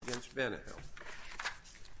Mr. Vanihel.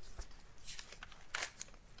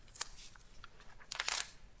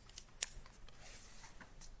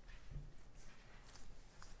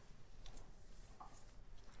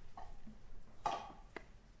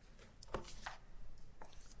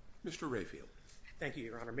 Mr. Rayfield. Thank you,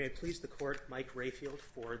 Your Honor. May it please the Court, Mike Rayfield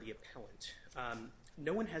for the appellant.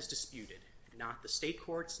 No one has disputed, not the state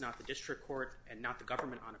courts, not the district court, and not the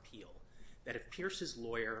government on appeal, that if Pierce's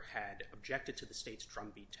lawyer had objected to the state's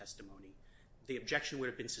drumbeat testimony, the objection would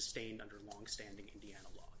have been sustained under longstanding Indiana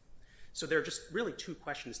law. So there are just really two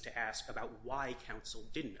questions to ask about why counsel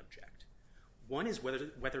didn't object. One is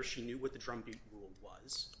whether she knew what the drumbeat rule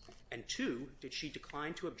was, and two, did she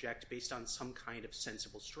decline to object based on some kind of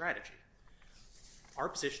sensible strategy? Our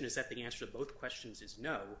position is that the answer to both questions is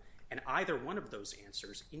no, and either one of those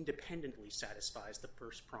answers independently satisfies the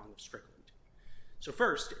first prong of Strickland. So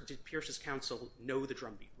first, did Pierce's counsel know the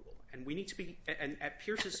drumbeat rule? And at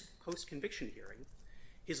Pierce's post-conviction hearing,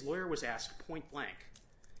 his lawyer was asked point blank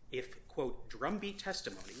if, quote, drumbeat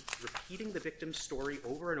testimony, repeating the victim's story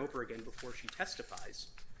over and over again before she testifies,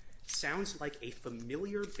 sounds like a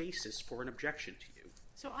familiar basis for an objection to you.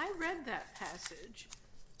 So I read that passage,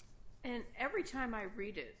 and every time I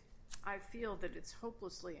read it, I feel that it's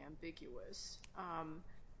hopelessly ambiguous.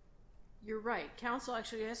 You're right. Counsel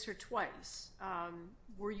actually asked her twice,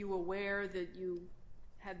 were you aware that you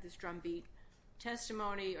had this drumbeat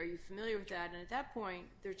testimony? Are you familiar with that? And at that point,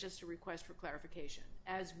 there's just a request for clarification.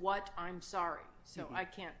 As what? I'm sorry. So I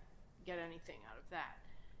can't get anything out of that.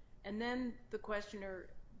 And then the questioner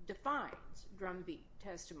defines drumbeat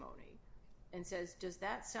testimony and says, does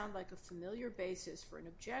that sound like a familiar basis for an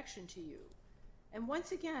objection to you? And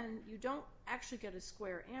once again, you don't actually get a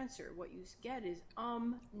square answer. What you get is,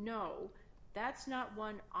 no, that's not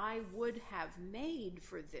one I would have made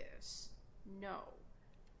for this. No.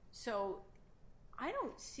 So I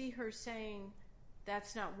don't see her saying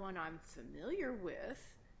that's not one I'm familiar with.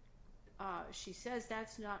 She says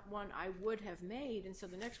that's not one I would have made. And so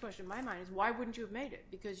the next question in my mind is, why wouldn't you have made it?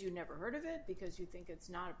 Because you never heard of it? Because you think it's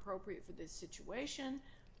not appropriate for this situation?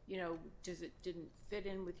 You know, didn't fit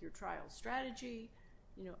in with your trial strategy?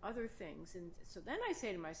 You know, other things. And so then I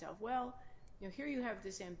say to myself, well, you know, here you have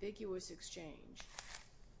this ambiguous exchange.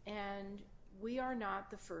 And we are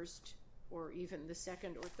not the first or even the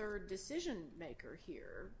second or third decision maker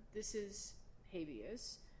here. This is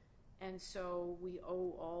habeas. And so we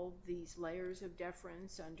owe all these layers of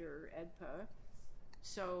deference under AEDPA.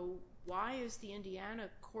 So why is the Indiana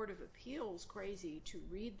Court of Appeals crazy to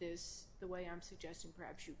read this the way I'm suggesting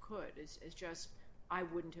perhaps you could, as just I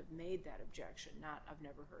wouldn't have made that objection, not I've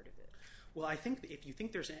never heard of it? Well, I think if you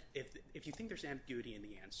think there's ambiguity in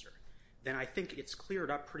the answer, then I think it's cleared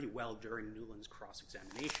up pretty well during Newland's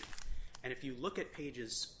cross-examination. And if you look at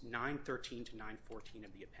pages 913 to 914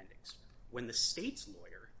 of the appendix, when the state's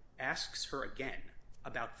lawyer asks her again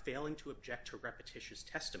about failing to object to repetitious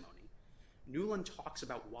testimony, Newland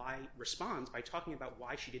responds by talking about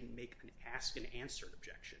why she didn't make an ask and answer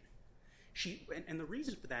objection. And the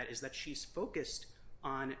reason for that is that she's focused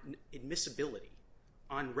on admissibility,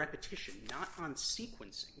 on repetition, not on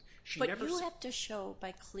sequencing. But you have to show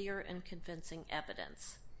by clear and convincing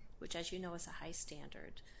evidence, which as you know is a high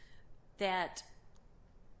standard, that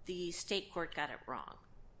the state court got it wrong.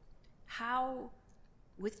 How,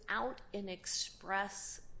 without an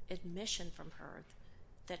express admission from her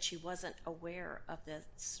that she wasn't aware of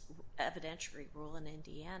this evidentiary rule in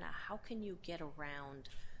Indiana, how can you get around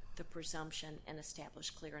the presumption and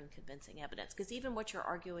establish clear and convincing evidence? Because even what you're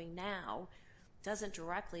arguing now doesn't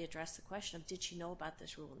directly address the question of did she know about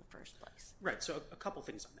this rule in the first place? Right, so a couple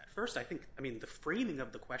things on that. First, the framing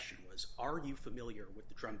of the question was, are you familiar with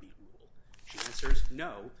the drumbeat rule? She answers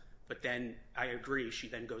no, but then I agree, she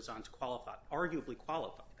then goes on to arguably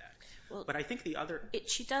qualify that. Well, but I think the other...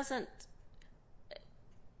 She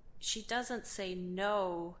doesn't say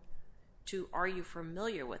no to are you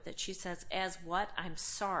familiar with it. She says, as what? I'm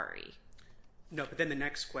sorry. No, but then the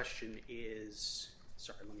next question is...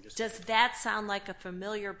 Sorry, let me just... Does that sound like a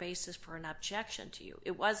familiar basis for an objection to you?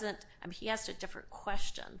 It wasn't... he asked a different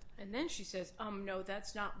question. And then she says, no,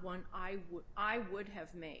 that's not one I would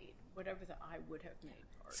have made, whatever the I would have made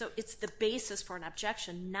part. So it's the basis for an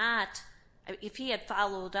objection, not... If he had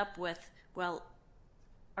followed up with, well,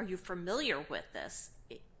 are you familiar with this?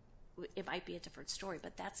 It might be a different story,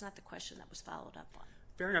 but that's not the question that was followed up on.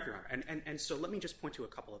 Fair enough, Your Honor. And so let me just point to a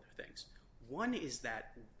couple other things. One is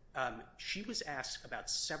that she was asked about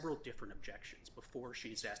several different objections before she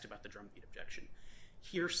was asked about the drumbeat objection.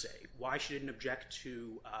 Hearsay, why she didn't object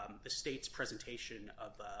to the state's presentation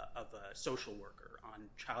of a social worker on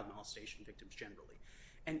child molestation victims generally.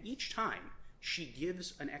 And each time she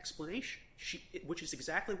gives an explanation, which is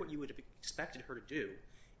exactly what you would have expected her to do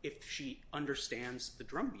if she understands the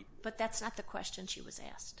drumbeat. But that's not the question she was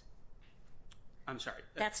asked. I'm sorry.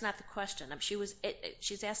 That's not the question.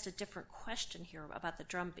 She's asked a different question here about the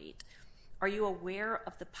drumbeat. Are you aware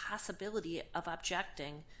of the possibility of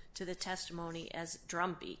objecting to the testimony as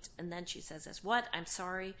drumbeat? And then she says, as what? I'm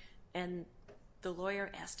sorry. And the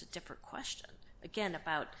lawyer asked a different question. Again,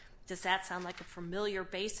 about, does that sound like a familiar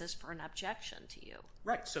basis for an objection to you?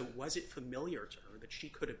 Right. So was it familiar to her that she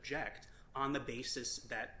could object on the basis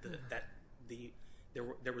that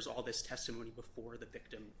there was all this testimony before the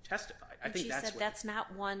victim testified? And she said that's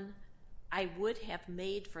not one I would have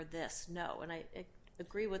made for this. No. And I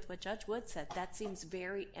agree with what Judge Wood said. That seems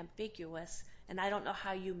very ambiguous, and I don't know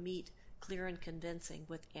how you meet clear and convincing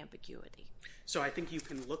with ambiguity. So I think you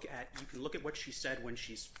can look at what she said when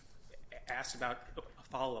she's asked about a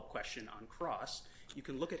follow-up question on cross. You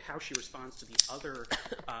can look at how she responds to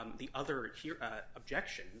the other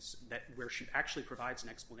objections where she actually provides an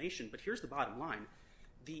explanation. But here's the bottom line: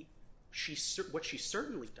 what she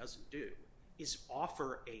certainly doesn't do is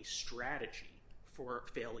offer a strategy for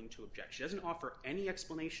failing to object. She doesn't offer any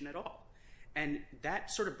explanation at all. And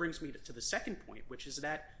that sort of brings me to the second point, which is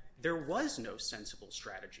that there was no sensible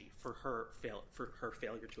strategy for her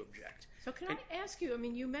failure to object. So can I ask you, I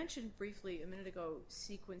mean, you mentioned briefly a minute ago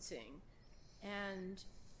sequencing, and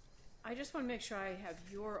I just want to make sure I have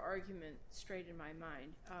your argument straight in my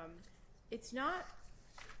mind. It's not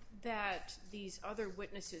that these other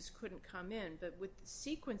witnesses couldn't come in, but with the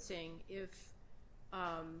sequencing, if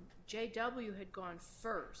J.W. had gone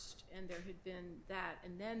first and there had been that,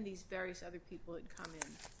 and then these various other people had come in,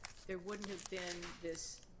 there wouldn't have been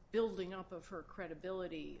this building up of her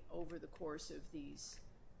credibility over the course of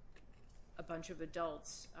a bunch of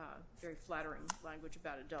adults, very flattering language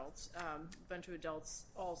about adults, a bunch of adults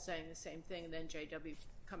all saying the same thing, and then J.W.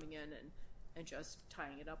 coming in and just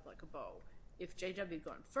tying it up like a bow. If J.W. had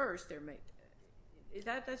gone first,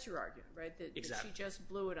 that's your argument, right? Exactly. That she just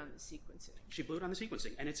blew it on the sequencing. She blew it on the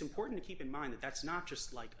sequencing. And it's important to keep in mind that that's not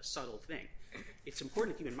just like a subtle thing. It's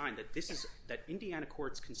important to keep in mind that Indiana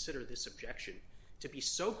courts consider this objection to be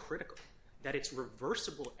so critical that it's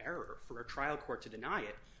reversible error for a trial court to deny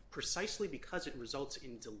it, precisely because it results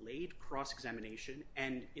in delayed cross-examination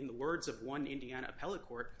and, in the words of one Indiana appellate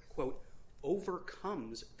court, quote,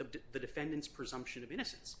 overcomes the defendant's presumption of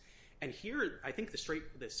innocence. And here, I think the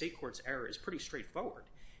state court's error is pretty straightforward.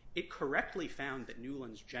 It correctly found that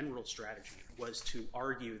Newland's general strategy was to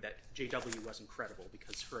argue that J.W. wasn't credible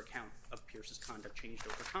because her account of Pierce's conduct changed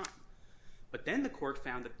over time. But then the court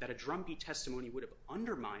found that a drumbeat testimony would have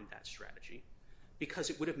undermined that strategy because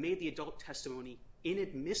it would have made the adult testimony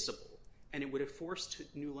inadmissible, and it would have forced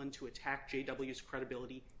Newland to attack J.W.'s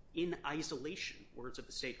credibility in isolation, words of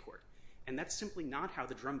the state court. And that's simply not how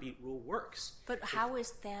the drumbeat rule works. But how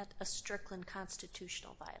is that a Strickland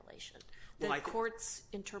constitutional violation? The court's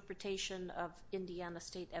interpretation of Indiana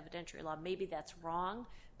state evidentiary law, maybe that's wrong,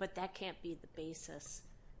 but that can't be the basis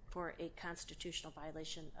for a constitutional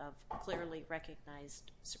violation of clearly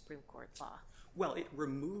recognized Supreme Court law. Well, it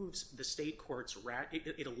removes the state court's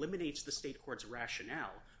it eliminates the state court's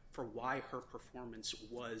rationale for why her performance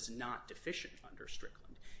was not deficient under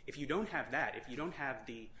Strickland. If you don't have that, if you don't have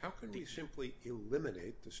the... How can we simply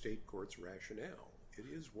eliminate the state court's rationale? It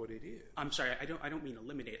is what it is. I'm sorry, I don't mean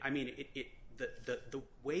eliminate. I mean the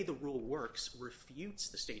way the rule works refutes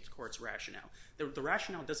the state court's rationale. The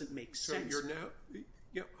rationale doesn't make sense. So you're now...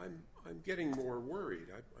 Yeah, I'm getting more worried.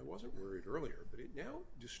 I wasn't worried earlier, but it now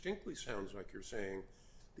distinctly sounds like you're saying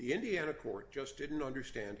the Indiana court just didn't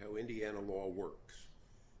understand how Indiana law works,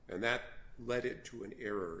 and that led it to an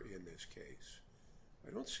error in this case.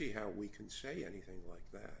 I don't see how we can say anything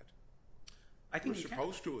like that. I think we're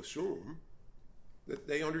supposed to assume that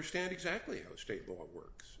they understand exactly how state law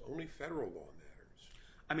works. Only federal law matters.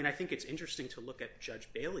 I mean, I think it's interesting to look at Judge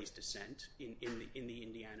Bailey's dissent in the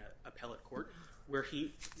Indiana appellate court, where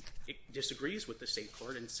he disagrees with the state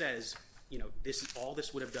court and says, you know, all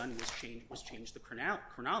this would have done was change the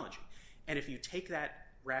chronology. And if you take that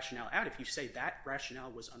rationale out, if you say that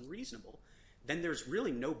rationale was unreasonable, then there's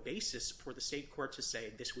really no basis for the state court to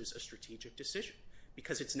say this was a strategic decision,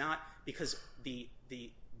 because it's not, because the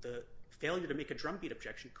failure to make a drumbeat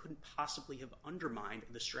objection couldn't possibly have undermined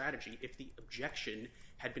the strategy if the objection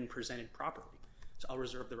had been presented properly. So I'll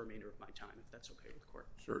reserve the remainder of my time, if that's okay with the court.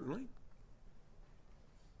 Certainly.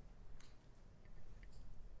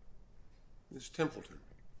 Ms. Templeton.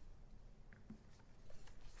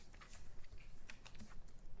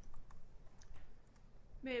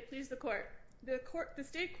 May it please the court. The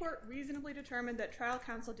state court reasonably determined that trial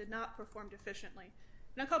counsel did not perform deficiently.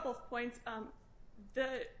 And a couple of points.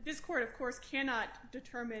 This court, of course, cannot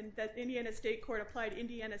determine that the Indiana State Court applied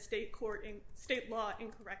Indiana state law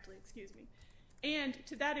incorrectly, And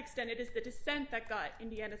to that extent, it is the dissent that got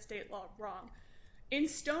Indiana state law wrong. In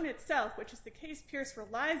Stone itself, which is the case Pierce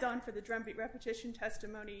relies on for the drumbeat repetition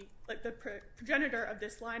testimony, like the progenitor of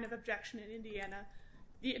this line of objection in Indiana,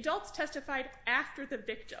 the adults testified after the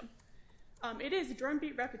victim. It is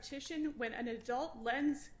drumbeat repetition when an adult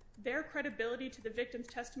lends their credibility to the victim's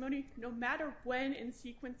testimony, no matter when in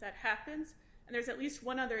sequence that happens. And there's at least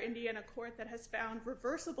one other Indiana court that has found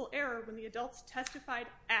reversible error when the adults testified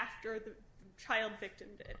after the child victim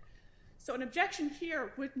did. So an objection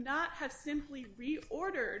here would not have simply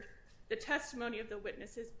reordered the testimony of the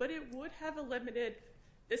witnesses, but it would have limited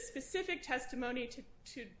the specific testimony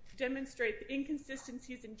to demonstrate the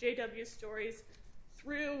inconsistencies in JW's stories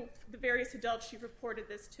through the various adults she reported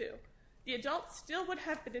this to. The adults still would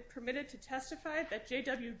have been permitted to testify that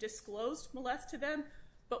JW disclosed molest to them,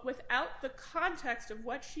 but without the context of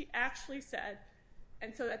what she actually said.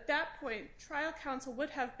 And so at that point, trial counsel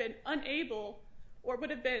would have been unable, or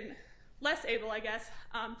would have been less able, I guess,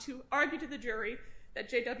 to argue to the jury that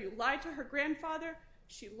JW lied to her grandfather,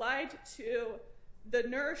 she lied to the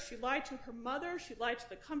nurse, she lied to her mother, she lied to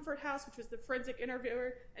the Comfort House, which was the forensic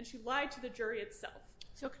interviewer, and she lied to the jury itself.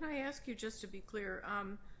 So can I ask you, just to be clear,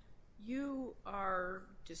 you are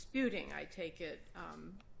disputing, I take it,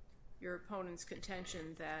 your opponent's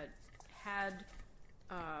contention that had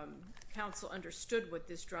counsel understood what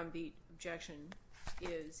this drumbeat objection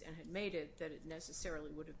is and had made it, that it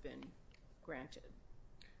necessarily would have been granted,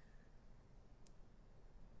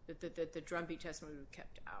 that the drumbeat testimony would have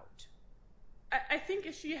kept out. I think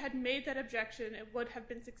if she had made that objection, it would have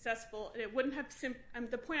been successful, and it wouldn't have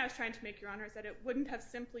the point I was trying to make, Your Honor, is that it wouldn't have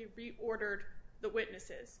simply reordered the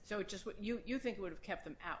witnesses. So it just you think it would have kept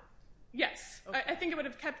them out? Yes. Okay. I think it would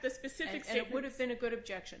have kept the specific statements. And it would have been a good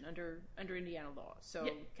objection under Indiana law. So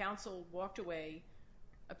yeah. Counsel walked away,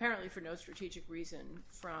 apparently for no strategic reason,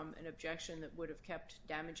 from an objection that would have kept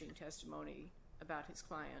damaging testimony about his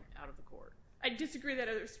client out of the court. I disagree that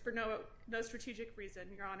it was for no strategic reason,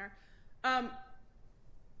 Your Honor.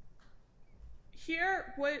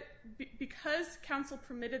 Here, because counsel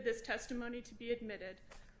permitted this testimony to be admitted,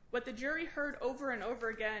 what the jury heard over and over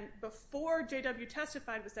again before JW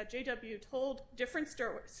testified was that JW told different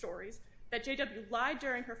stories, that JW lied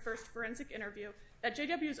during her first forensic interview, that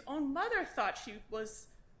JW's own mother thought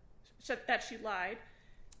that she lied,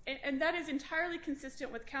 and that is entirely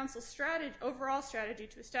consistent with counsel's overall strategy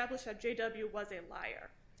to establish that JW was a liar.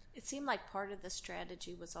 It seemed like part of the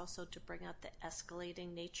strategy was also to bring out the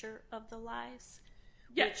escalating nature of the lies.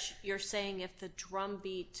 Yes. Which you're saying if the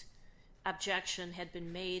drumbeat objection had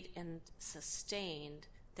been made and sustained,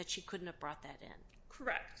 that she couldn't have brought that in.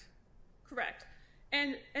 Correct.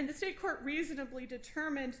 And the state court reasonably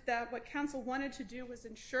determined that what counsel wanted to do was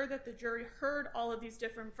ensure that the jury heard all of these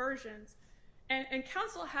different versions. And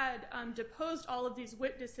counsel had deposed all of these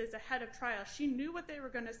witnesses ahead of trial. She knew what they were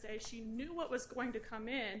going to say. She knew what was going to come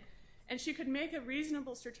in. And she could make a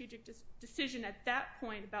reasonable strategic decision at that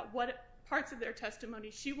point about what parts of their testimony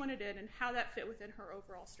she wanted in and how that fit within her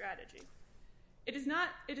overall strategy. It is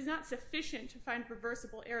not sufficient to find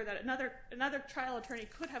reversible error that another trial attorney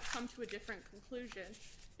could have come to a different conclusion.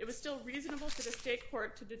 It was still reasonable for the state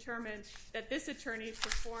court to determine that this attorney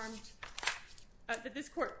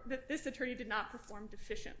did not perform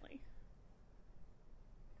deficiently.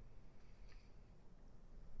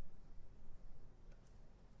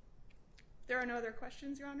 There are no other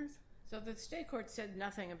questions, Your Honors? So the state court said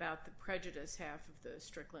nothing about the prejudice half of the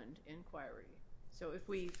Strickland inquiry. So if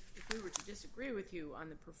we were to disagree with you on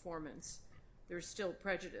the performance, there's still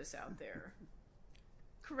prejudice out there.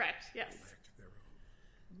 Correct, yes.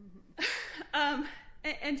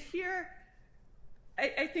 And here,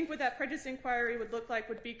 I think what that prejudice inquiry would look like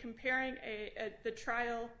would be comparing the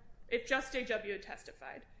trial if just JW had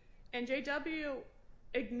testified. And JW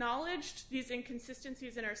acknowledged these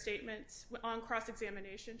inconsistencies in her statements on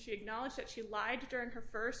cross-examination. She acknowledged that she lied during her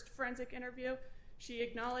first forensic interview. She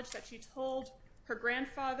acknowledged that she told her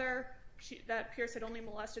grandfather that Pierce had only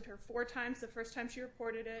molested her 4 times the first time she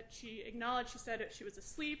reported it. She said she was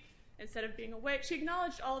asleep instead of being awake. She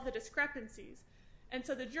acknowledged all of the discrepancies. And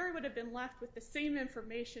so the jury would have been left with the same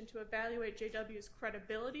information to evaluate JW's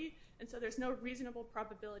credibility, and so there's no reasonable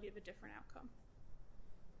probability of a different outcome.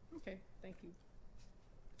 Okay, thank you.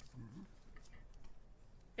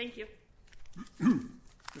 Thank you.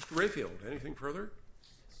 Mr. Rayfield, anything further?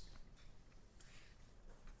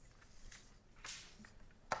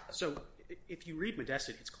 So if you read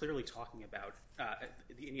Modestit, it's clearly talking about,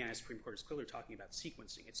 the Indiana Supreme Court is clearly talking about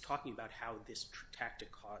sequencing. It's talking about how this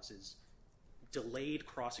tactic causes delayed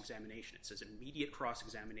cross-examination. It says immediate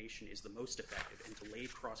cross-examination is the most effective and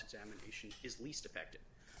delayed cross-examination is least effective.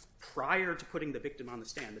 Prior to putting the victim on the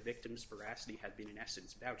stand, the victim's veracity had been, in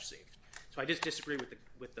essence, vouchsafed. So I just disagree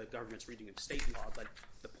with the government's reading of state law, but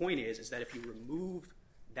the point is that if you remove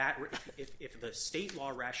that, if the state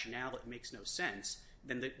law rationale makes no sense,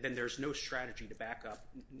 then there's no strategy to back up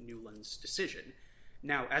Newland's decision.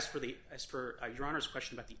 Now, as for Your Honor's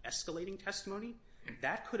question about the escalating testimony,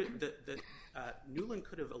 that could have, Newland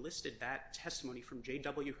could have elicited that testimony from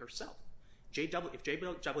J.W. herself. If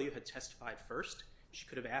J.W. had testified first, she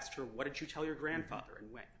could have asked her, what did you tell your grandfather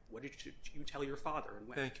and when? What did you tell your father and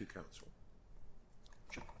when? Thank you, counsel.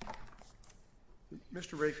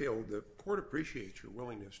 Mr. Rayfield, the court appreciates your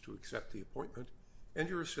willingness to accept the appointment and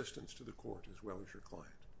your assistance to the court as well as your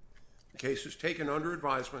client. The case is taken under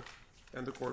advisement and the court